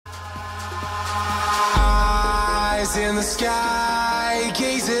in the sky,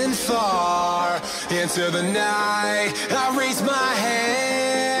 gazing far into the night. I raise my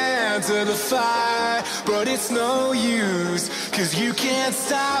hand to the fire, but it's no use, 'cause you can't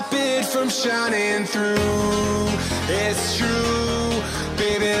stop it from shining through. It's true,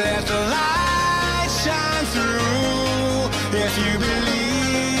 baby, let the light shine through. If you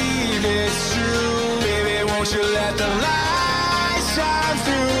believe it's true, baby, won't you let the light shine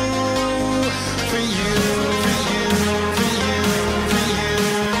through for you, for you, for you, for you,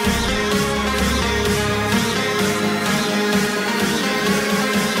 for you, for you, for you,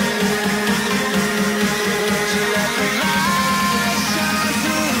 won't you let the light shine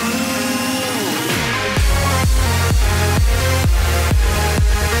through?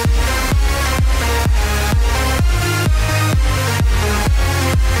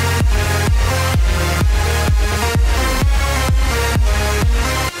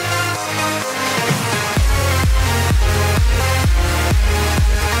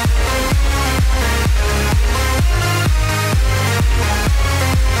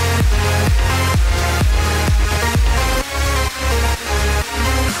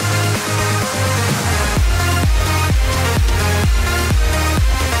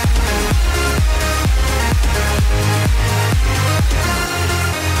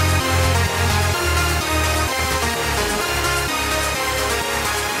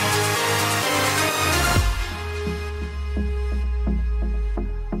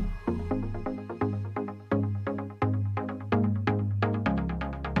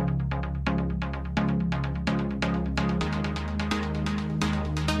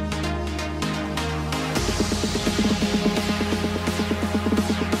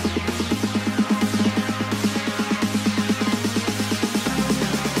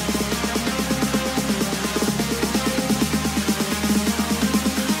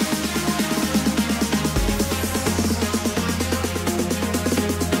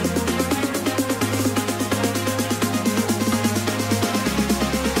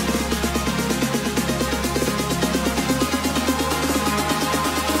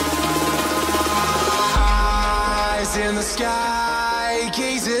 In the sky,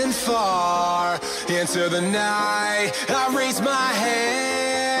 gazing far into the night. I raise my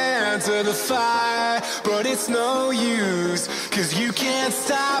hand to the fire, but it's no use, 'cause you can't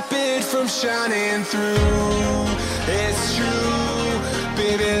stop it from shining through. It's true,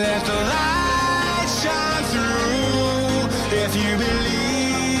 baby, let the light shine